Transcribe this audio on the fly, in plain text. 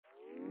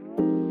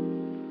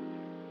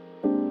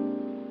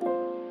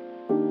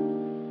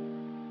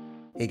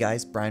Hey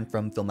guys, Brian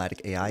from Filmatic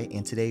AI,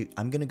 and today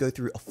I'm going to go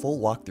through a full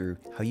walkthrough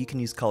how you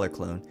can use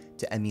ColorClone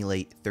to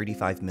emulate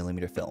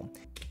 35mm film.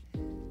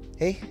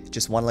 Hey,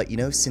 just want to let you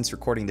know, since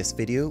recording this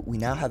video, we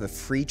now have a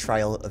free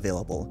trial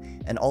available,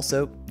 and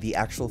also the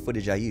actual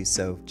footage I use,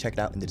 so check it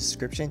out in the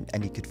description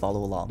and you could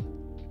follow along.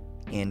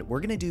 And we're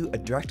going to do a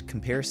direct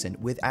comparison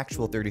with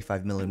actual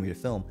 35mm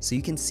film so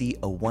you can see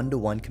a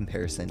one-to-one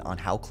comparison on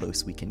how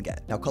close we can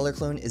get. Now,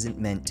 ColorClone isn't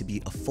meant to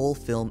be a full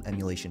film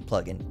emulation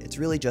plugin. It's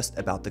really just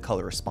about the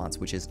color response,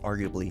 which is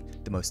arguably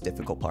the most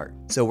difficult part.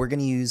 So we're going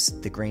to use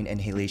the grain and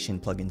halation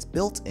plugins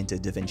built into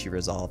DaVinci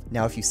Resolve.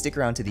 Now, if you stick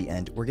around to the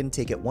end, we're going to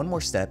take it one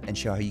more step and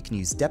show how you can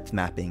use depth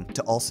mapping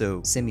to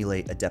also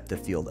simulate a depth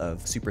of field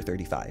of Super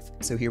 35.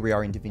 So here we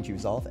are in DaVinci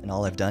Resolve, and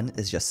all I've done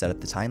is just set up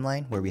the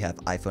timeline where we have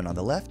iPhone on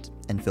the left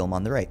and film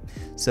on the right.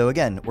 So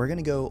again, we're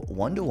gonna go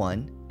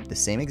one-to-one, the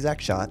same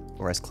exact shot,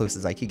 or as close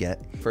as I could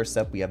get. First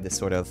up, we have this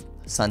sort of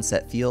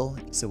sunset feel,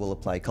 so we'll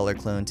apply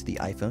ColorClone to the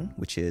iPhone,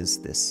 which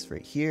is this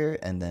right here,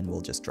 and then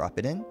we'll just drop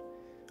it in.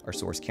 Our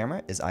source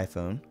camera is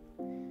iPhone.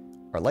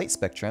 Our light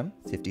spectrum,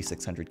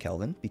 5600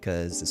 Kelvin,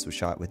 because this was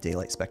shot with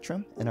daylight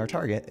spectrum. And our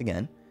target,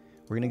 again,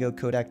 we're gonna go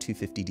Kodak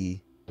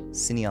 250D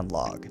Cineon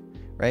log,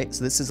 right?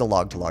 So this is a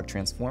log-to-log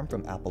transform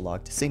from Apple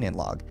log to Cineon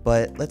log,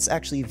 but let's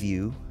actually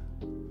view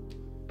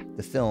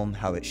the film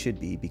how it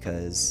should be,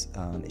 because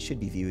it should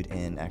be viewed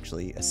in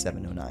actually a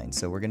 709.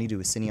 So we're going to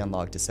do a Cineon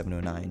log to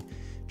 709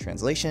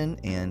 translation,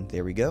 and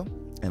there we go.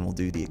 And we'll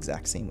do the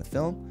exact same with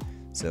film.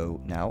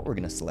 So now we're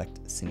going to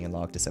select Cineon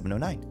log to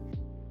 709.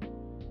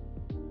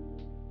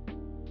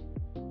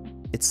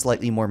 It's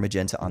slightly more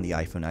magenta on the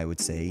iPhone, I would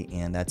say,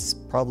 and that's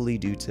probably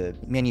due to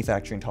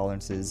manufacturing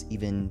tolerances.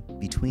 Even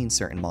between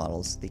certain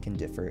models, they can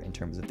differ in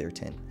terms of their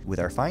tint. With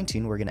our fine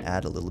tune, we're going to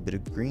add a little bit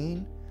of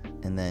green,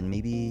 and then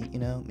maybe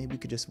we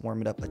could just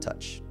warm it up a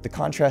touch. The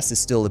contrast is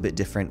still a bit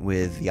different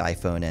with the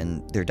iPhone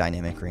and their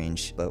dynamic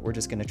range, but we're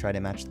just gonna try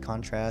to match the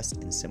contrast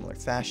in a similar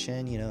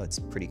fashion. It's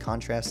pretty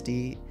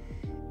contrasty,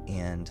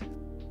 and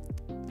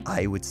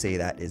I would say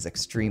that is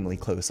extremely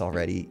close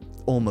already,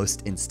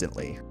 almost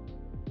instantly.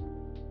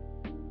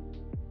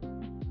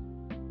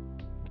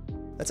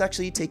 Let's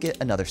actually take it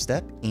another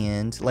step,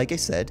 and like I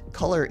said,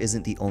 color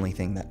isn't the only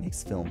thing that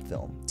makes film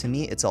film. To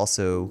me, it's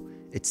also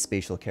its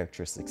spatial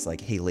characteristics like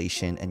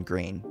halation and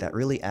grain that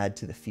really add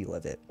to the feel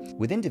of it.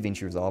 Within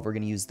DaVinci Resolve, we're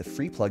going to use the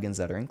free plugins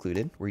that are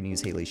included. We're going to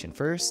use halation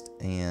first,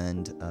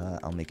 and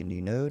I'll make a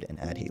new node and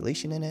add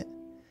halation in it.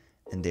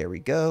 And there we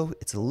go.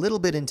 It's a little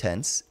bit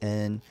intense,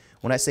 and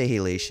when I say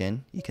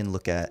halation, you can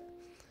look at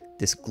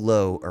this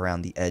glow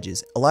around the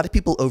edges. A lot of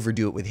people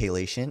overdo it with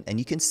halation, and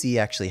you can see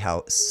actually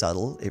how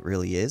subtle it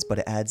really is, but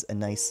it adds a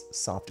nice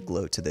soft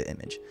glow to the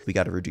image. We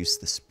got to reduce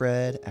the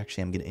spread.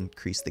 Actually, I'm going to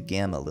increase the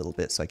gamma a little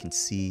bit so I can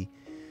see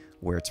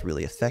where it's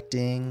really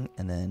affecting,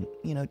 and then,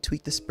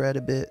 tweak the spread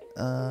a bit.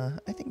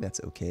 I think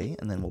that's okay.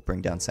 And then we'll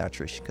bring down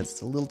saturation because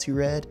it's a little too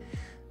red.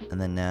 And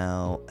then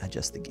now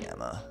adjust the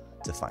gamma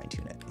to fine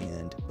tune it,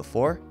 and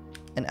before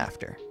and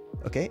after.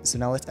 Okay, so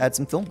now let's add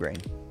some film grain.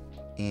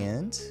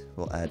 And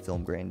we'll add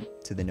film grain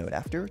to the node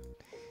after,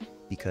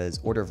 because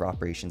order of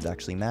operations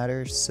actually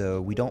matters. So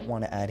we don't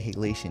want to add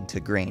halation to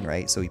grain,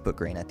 right? So we put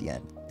grain at the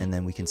end. And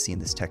then we can see in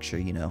this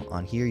texture,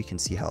 on here, you can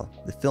see how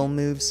the film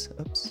moves.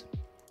 Oops.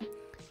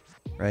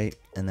 Right?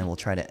 And then we'll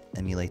try to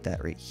emulate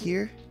that right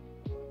here.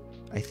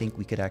 I think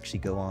we could actually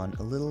go on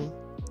a little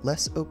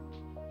less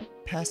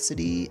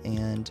opacity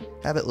and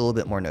have it a little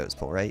bit more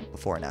noticeable, right?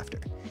 Before and after.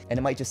 And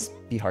it might just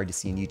be hard to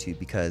see in YouTube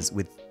because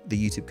with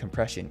the YouTube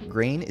compression,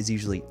 grain is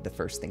usually the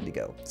first thing to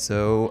go.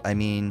 So, I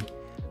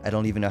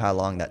don't even know how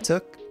long that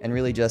took, and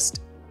really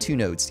just 2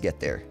 nodes to get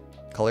there.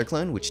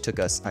 ColorClone, which took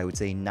us, I would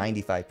say,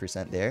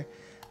 95% there,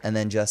 and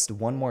then just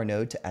 1 more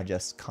node to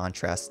adjust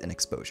contrast and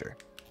exposure.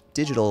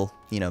 Digital,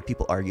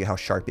 people argue how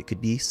sharp it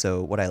could be,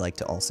 so what I like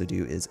to also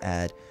do is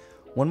add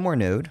 1 more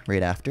node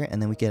right after,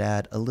 and then we could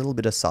add a little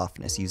bit of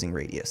softness using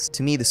radius.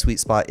 To me, the sweet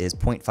spot is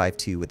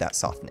 0.52 with that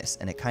softness,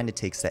 and it kind of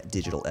takes that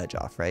digital edge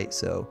off, right?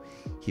 So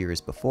here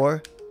is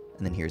before,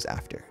 and then here's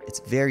after. It's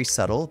very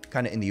subtle,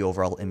 kind of in the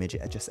overall image.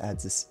 It just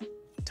adds this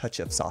touch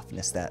of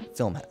softness that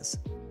film has.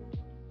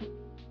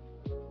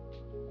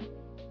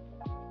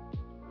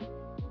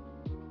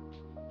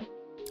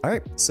 All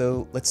right,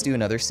 so let's do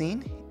another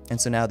scene.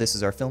 And so now this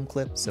is our film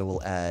clip, so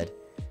we'll add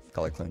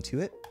ColorClone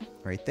to it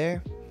right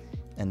there.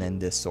 And then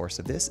the source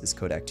of this is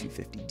Kodak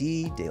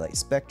 250D, daylight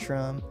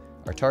spectrum.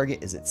 Our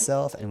target is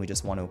itself, and we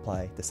just want to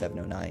apply the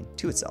 709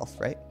 to itself,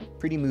 right?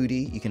 Pretty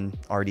moody, you can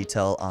already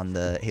tell on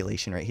the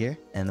halation right here.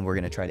 And then we're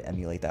going to try to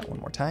emulate that one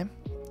more time.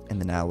 And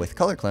then now with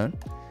ColorClone,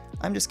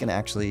 I'm just going to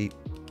actually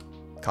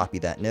copy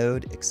that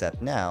node,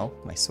 except now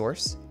my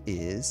source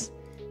is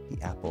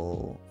the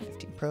Apple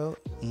 15 Pro,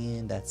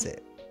 and that's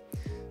it.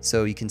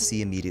 So you can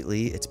see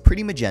immediately it's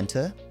pretty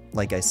magenta.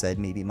 Like I said,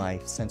 maybe my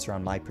sensor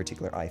on my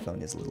particular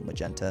iPhone is a little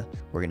magenta.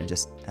 We're gonna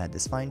just add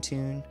this fine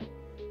tune,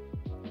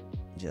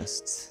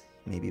 just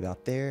maybe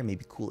about there,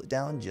 maybe cool it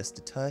down just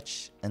a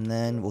touch, and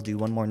then we'll do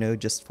 1 more node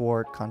just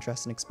for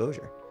contrast and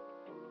exposure.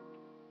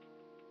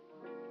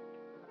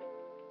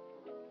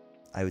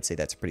 I would say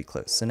that's pretty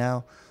close. So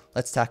now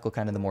let's tackle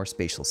kind of the more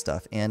spatial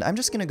stuff. And I'm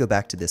just going to go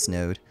back to this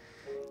node.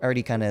 I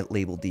already kind of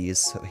labeled these,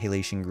 so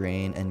halation,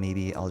 grain, and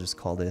maybe I'll just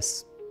call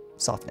this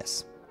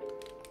softness.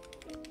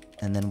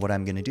 And then what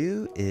I'm going to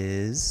do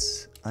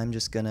is I'm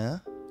just going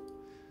to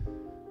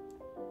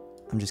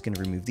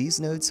remove these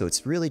nodes. So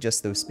it's really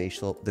just those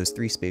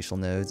three spatial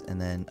nodes,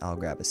 and then I'll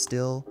grab a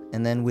still.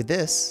 And then with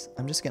this,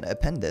 I'm just going to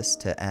append this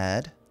to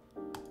add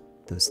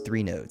those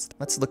three nodes.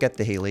 Let's look at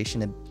the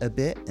halation a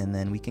bit, and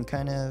then we can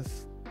kind of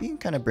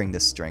bring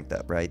this strength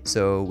up, right?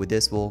 So with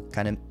this, we'll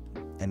kind of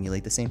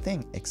emulate the same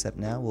thing, except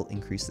now we'll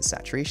increase the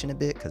saturation a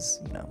bit because,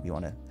 you know, we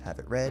want to have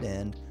it red,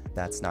 and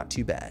that's not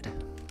too bad.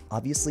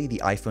 Obviously,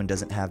 the iPhone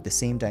doesn't have the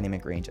same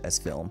dynamic range as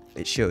film.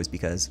 It shows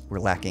because we're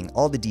lacking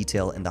all the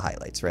detail in the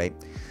highlights, right?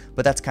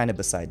 But that's kind of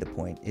beside the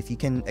point. If you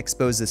can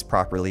expose this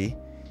properly,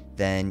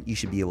 then you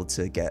should be able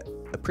to get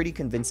a pretty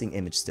convincing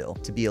image still.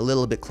 To be a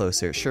little bit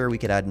closer, sure, we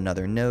could add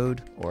another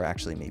node, or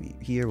actually maybe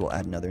here we'll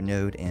add another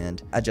node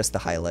and adjust the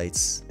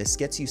highlights. This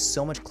gets you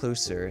so much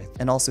closer.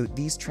 And also,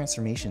 these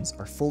transformations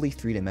are fully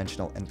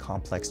three-dimensional and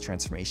complex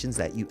transformations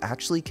that you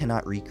actually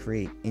cannot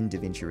recreate in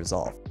DaVinci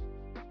Resolve.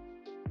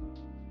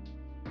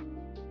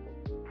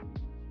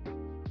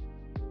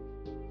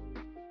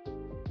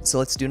 So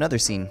let's do another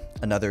scene,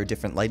 another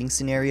different lighting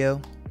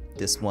scenario.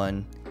 This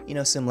one, you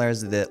know, similar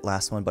as the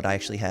last one, but I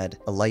actually had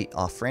a light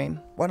off frame.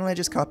 Why don't I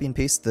just copy and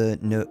paste the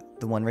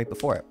one right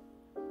before it?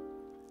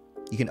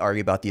 You can argue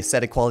about the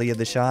aesthetic quality of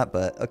the shot,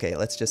 but okay,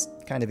 let's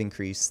just kind of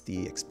increase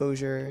the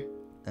exposure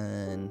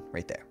and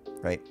right there,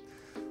 right?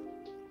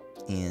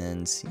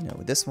 And, you know,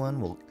 with this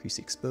one, we'll increase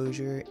the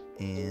exposure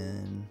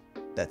and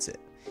that's it.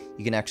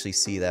 You can actually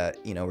see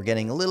that, you know, we're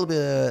getting a little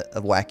bit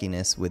of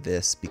wackiness with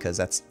this because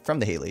that's from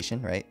the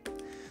halation, right?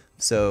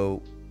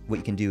 So what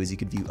you can do is you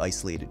can view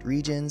isolated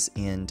regions,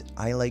 and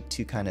I like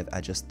to kind of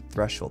adjust the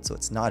threshold so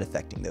it's not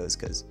affecting those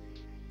because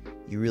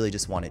you really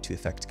just want it to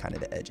affect kind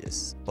of the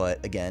edges.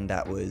 But again,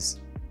 that was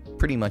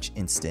pretty much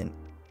instant,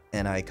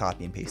 and I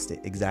copy and paste it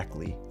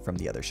exactly from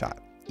the other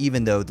shot,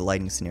 even though the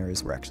lighting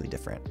scenarios were actually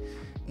different.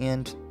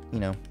 And, you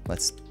know,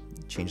 let's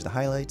change the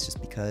highlights just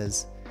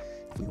because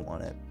if we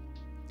want to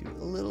do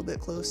it a little bit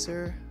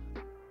closer,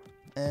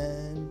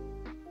 and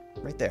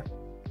right there.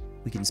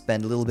 We can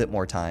spend a little bit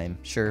more time.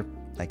 Sure,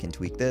 I can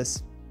tweak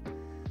this,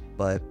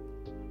 but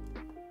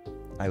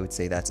I would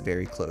say that's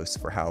very close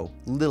for how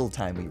little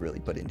time we really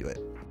put into it.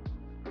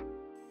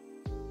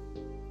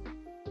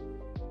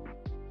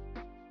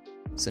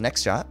 So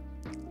next shot,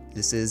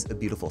 this is a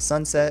beautiful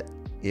sunset.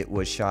 It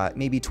was shot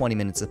maybe 20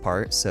 minutes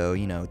apart, so,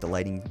 you know, the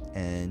lighting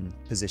and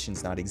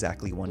position's not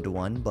exactly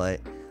one-to-one, but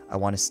I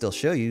want to still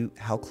show you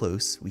how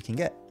close we can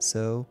get.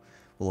 So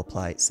we'll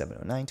apply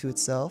 709 to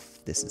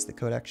itself. This is the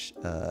Kodak,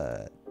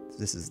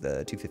 this is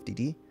the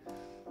 250D,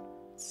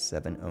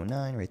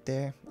 709 right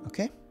there,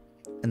 okay.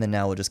 And then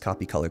now we'll just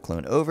copy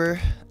ColorClone over.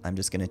 I'm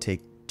just gonna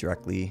take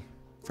directly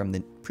from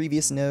the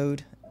previous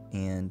node,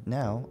 and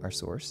now our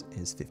source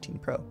is 15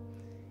 Pro.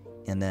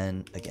 And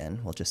then again,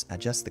 we'll just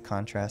adjust the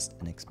contrast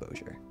and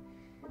exposure.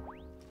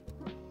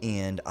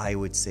 And I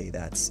would say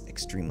that's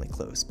extremely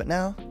close. But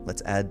now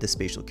let's add the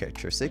spatial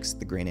characteristics,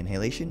 the grain and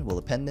halation. We'll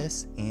append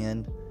this,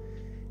 and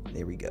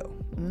there we go.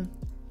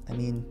 I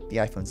mean, the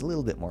iPhone's a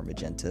little bit more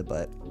magenta,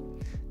 but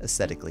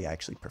aesthetically, I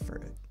actually prefer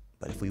it.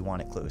 But if we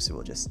want it closer,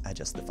 we'll just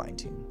adjust the fine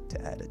tune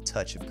to add a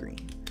touch of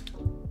green.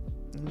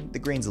 The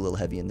grain's a little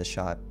heavy in the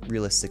shot.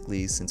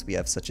 Realistically, since we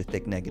have such a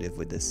thick negative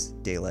with this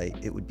daylight,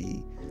 it would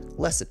be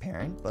less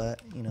apparent,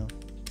 but, you know.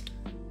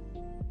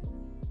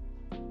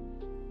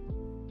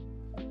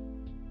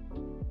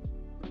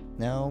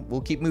 Now,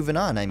 we'll keep moving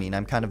on. I mean,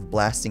 I'm kind of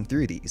blasting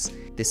through these.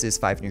 This is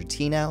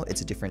 500T now.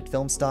 It's a different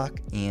film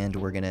stock, and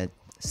we're gonna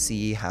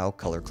see how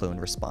ColorClone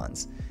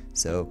responds.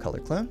 So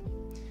ColorClone,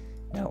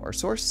 now our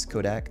source,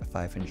 Kodak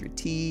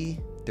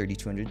 500T,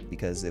 3200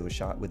 because it was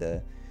shot with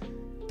a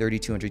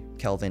 3200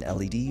 Kelvin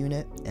LED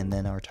unit, and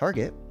then our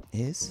target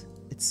is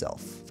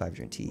itself,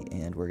 500T,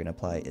 and we're gonna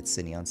apply its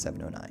cine on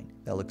 709.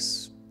 That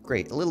looks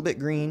great, a little bit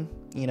green,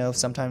 you know,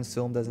 sometimes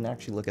film doesn't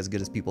actually look as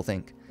good as people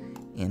think.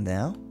 And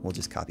now we'll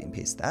just copy and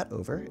paste that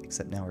over,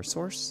 except now our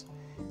source,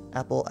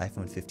 Apple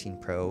iPhone 15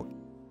 Pro.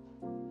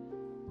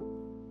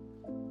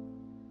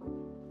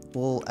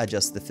 We'll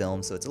adjust the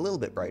film so it's a little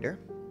bit brighter.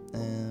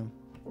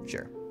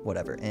 Sure,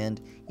 whatever.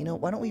 And, you know,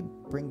 why don't we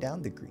bring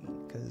down the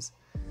green? Because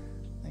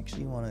I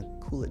actually want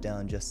to cool it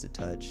down just a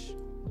touch.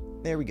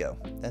 There we go.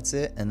 That's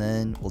it. And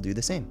then we'll do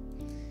the same.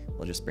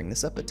 We'll just bring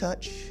this up a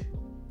touch.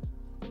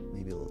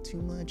 Maybe a little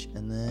too much.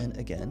 And then,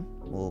 again,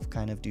 we'll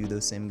kind of do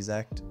those same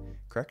exact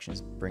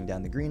corrections. Bring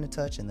down the green a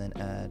touch and then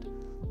add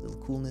a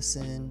little coolness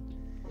in.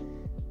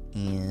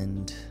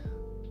 And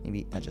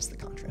maybe adjust the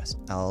contrast.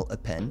 I'll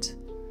append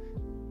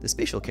the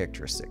spatial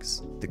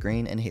characteristics, the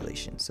grain and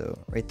halation, so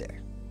right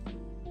there.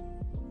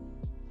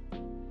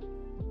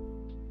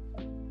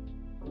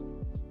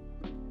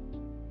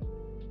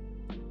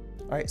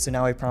 Alright, so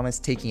now I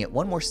promised taking it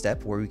one more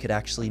step where we could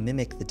actually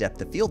mimic the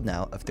depth of field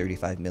now of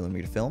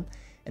 35mm film,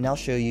 and I'll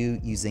show you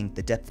using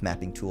the depth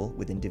mapping tool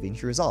within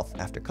DaVinci Resolve.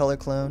 After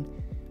ColorClone,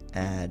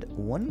 add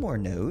one more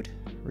node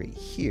right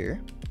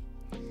here.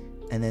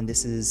 And then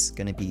this is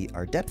going to be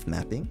our depth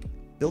mapping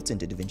built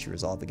into DaVinci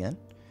Resolve again.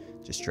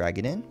 Just drag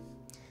it in.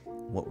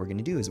 What we're going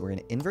to do is we're going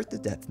to invert the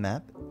depth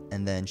map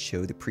and then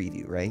show the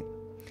preview, right?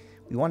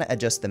 We want to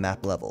adjust the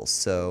map levels.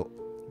 So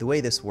the way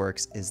this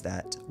works is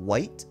that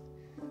white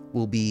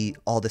will be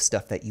all the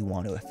stuff that you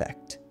want to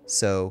affect.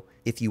 So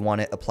if you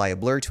want to apply a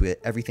blur to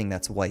it, everything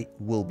that's white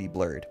will be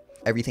blurred.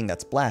 Everything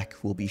that's black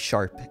will be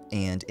sharp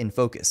and in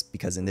focus,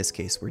 because in this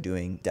case, we're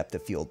doing depth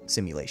of field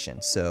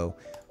simulation. So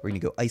we're going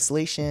to go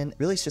isolation.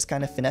 Really, it's just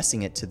kind of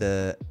finessing it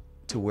to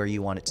where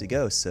you want it to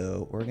go.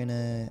 So we're going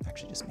to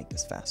actually just make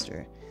this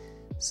faster.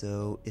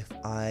 So if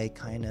I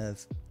kind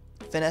of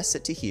finesse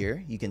it to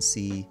here, you can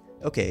see,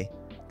 okay,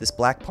 this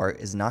black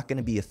part is not going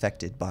to be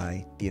affected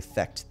by the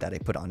effect that I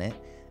put on it.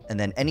 And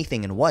then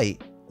anything in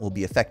white will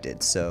be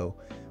affected. So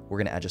we're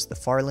going to adjust the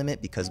far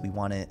limit because we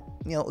want it,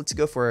 let's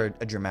go for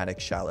a dramatic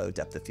shallow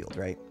depth of field,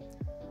 right?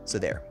 So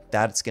there,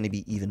 that's going to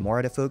be even more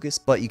out of focus,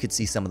 but you could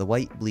see some of the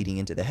white bleeding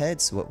into the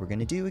head. So what we're going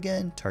to do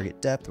again,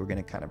 target depth, we're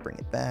going to kind of bring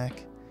it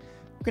back.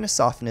 We're going to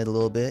soften it a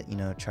little bit,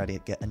 try to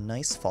get a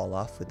nice fall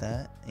off with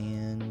that.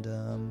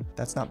 And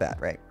that's not bad,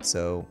 right?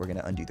 So we're going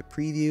to undo the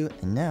preview.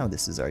 And now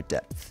this is our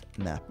depth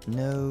map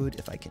node.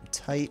 If I can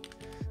type,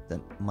 the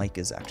mic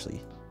is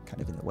actually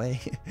kind of in the way.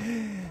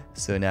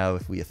 So now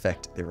if we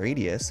affect the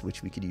radius,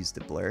 which we could use to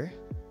blur,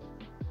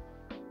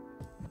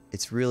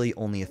 it's really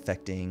only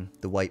affecting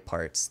the white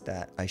parts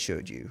that I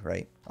showed you,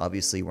 right?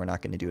 Obviously, we're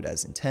not going to do it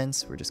as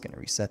intense. We're just going to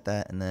reset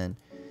that. And then,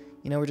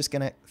 we're just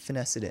going to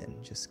finesse it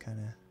in, just kind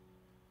of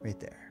right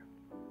there.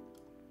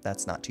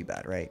 That's not too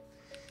bad, right?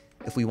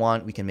 If we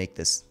want, we can make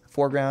this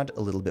foreground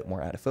a little bit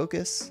more out of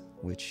focus,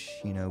 which,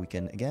 we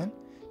can, again,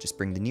 just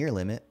bring the near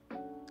limit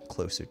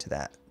closer to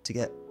that to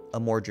get a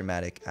more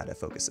dramatic out of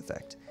focus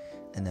effect.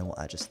 And then we'll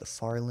adjust the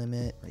far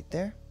limit right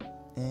there.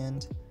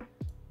 And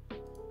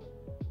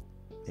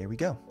there we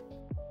go.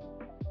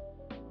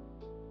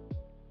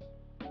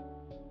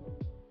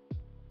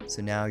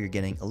 So now you're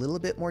getting a little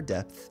bit more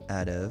depth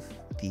out of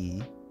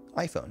the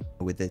iPhone.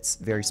 With its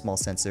very small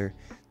sensor,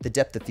 the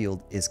depth of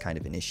field is kind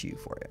of an issue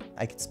for it.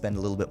 I could spend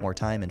a little bit more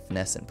time and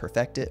finesse and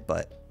perfect it,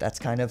 but that's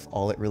kind of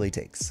all it really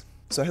takes.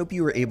 So I hope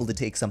you were able to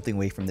take something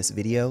away from this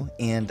video,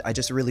 and I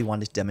just really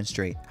wanted to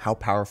demonstrate how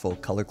powerful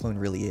ColorClone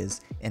really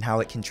is and how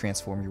it can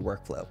transform your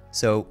workflow.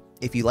 So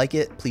if you like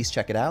it, please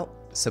check it out,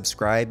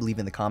 subscribe, leave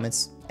in the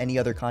comments any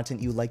other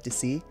content you would like to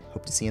see.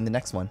 Hope to see you in the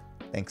next one.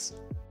 Thanks.